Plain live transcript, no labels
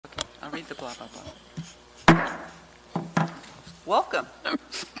I'll read the blah, blah, blah. Welcome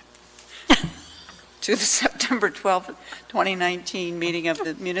to the September 12th, 2019 meeting of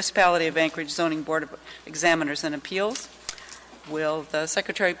the Municipality of Anchorage Zoning Board of Examiners and Appeals. Will the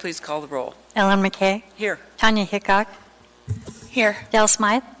secretary please call the roll? Ellen McKay. Here. Tanya Hickok. Here. Dale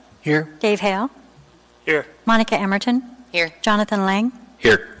Smythe. Here. Dave Hale. Here. Monica Emerton. Here. Jonathan Lang.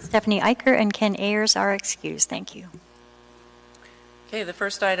 Here. Stephanie Eicher and Ken Ayers are excused. Thank you. Okay, the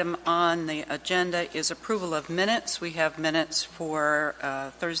first item on the agenda is approval of minutes. We have minutes for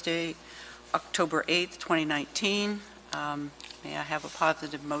Thursday, October 8th, 2019. May I have a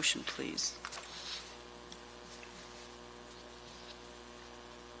positive motion, please?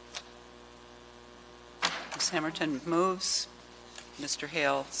 Ms. Hamilton moves. Mr.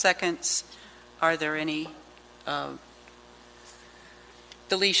 Hale seconds. Are there any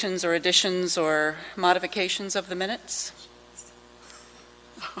deletions or additions or modifications of the minutes?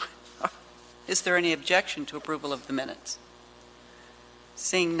 Is there any objection to approval of the minutes?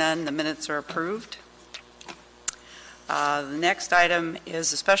 Seeing none, the minutes are approved. The next item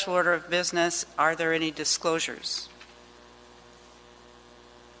is a special order of business. Are there any disclosures?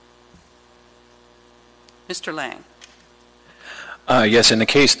 Mr. Lang. Yes, in the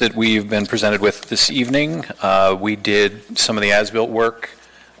case that we've been presented with this evening, we did some of the as-built work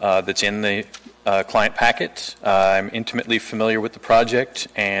that's in the client packet. I'm intimately familiar with the project,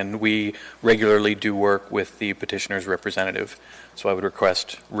 and we regularly do work with the petitioner's representative. So I would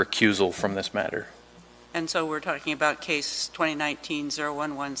request recusal from this matter. And so we're talking about case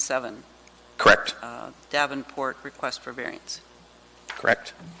 2019-0117. Correct. Davenport request for variance.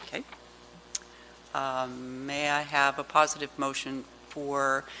 Correct. Okay. May I have a positive motion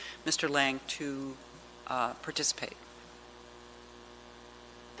for Mr. Lang to participate?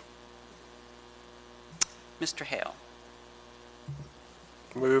 Mr. Hale.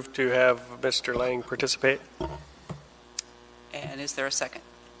 Move to have Mr. Lang participate. And is there a second?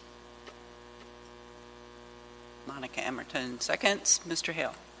 Monica Emerton seconds. Mr.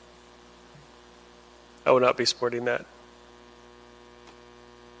 Hale. I will not be supporting that.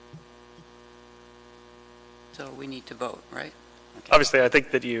 So we need to vote, right? Okay. Obviously, I think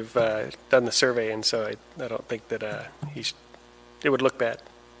that you've done the survey, and so I don't think that it would look bad.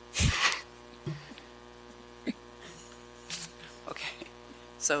 Okay.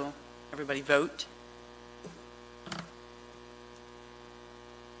 So everybody vote.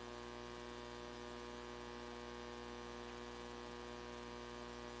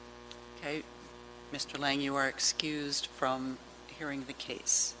 Okay. Mr. Lang, you are excused from hearing the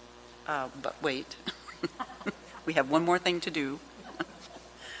case. But wait. We have one more thing to do.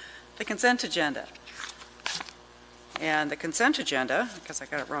 The consent agenda. And the consent agenda, because I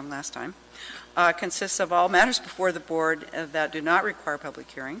got it wrong last time, consists of all matters before the board that do not require public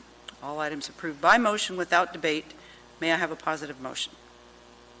hearing. All items approved by motion without debate. May I have a positive motion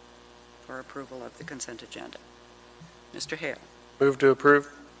for approval of the consent agenda? Mr. Hale. Move to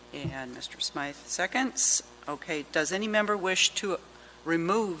approve. And Mr. Smythe seconds. Okay, does any member wish to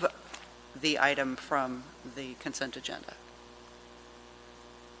remove the item from the consent agenda?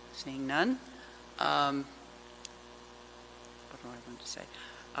 Seeing none. What do I want to say?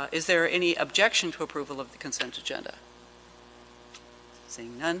 Is there any objection to approval of the consent agenda?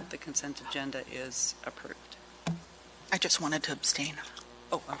 Seeing none, the consent agenda is approved. I just wanted to abstain.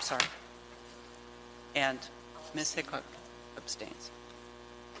 Oh, I'm sorry. And Ms. Hickok abstains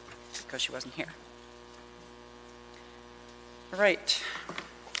because she wasn't here. All right.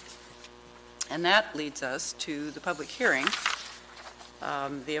 And that leads us to the public hearing.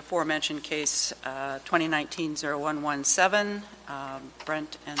 The aforementioned case 2019-0117,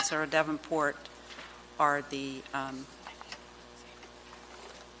 Brent and Sarah Davenport are the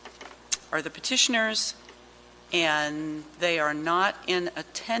petitioners, and they are not in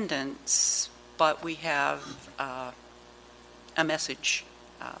attendance, but we have a message.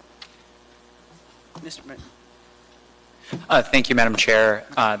 Mr. Brent. Thank you, Madam Chair.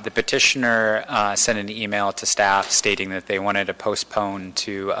 The petitioner sent an email to staff stating that they wanted to postpone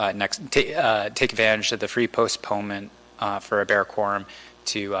to take advantage of the free postponement for a bare quorum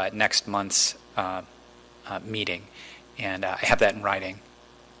to next month's meeting, and I have that in writing.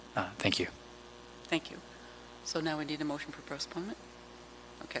 Thank you. Thank you. So now we need a motion for postponement.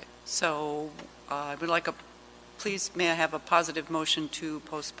 Okay. So I would like please may I have a positive motion to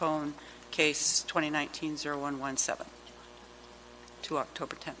postpone case 2019-0117. To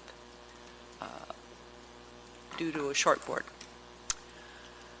October 10th, due to a short board.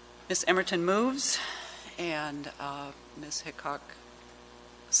 Ms. Emerton moves, and Ms. Hickok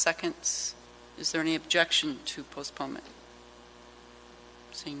seconds. Is there any objection to postponement?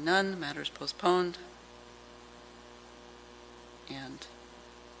 Seeing none, the matter is postponed. And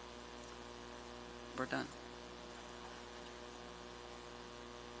we're done.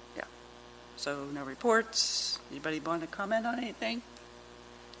 Yeah. So no reports. Anybody want to comment on anything?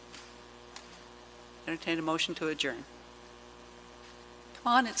 Entertain a motion to adjourn.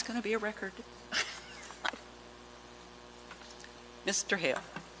 Come on, it's going to be a record. Mr. Hale,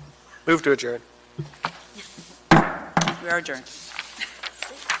 Move to adjourn. we are adjourned.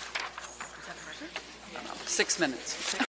 6 minutes.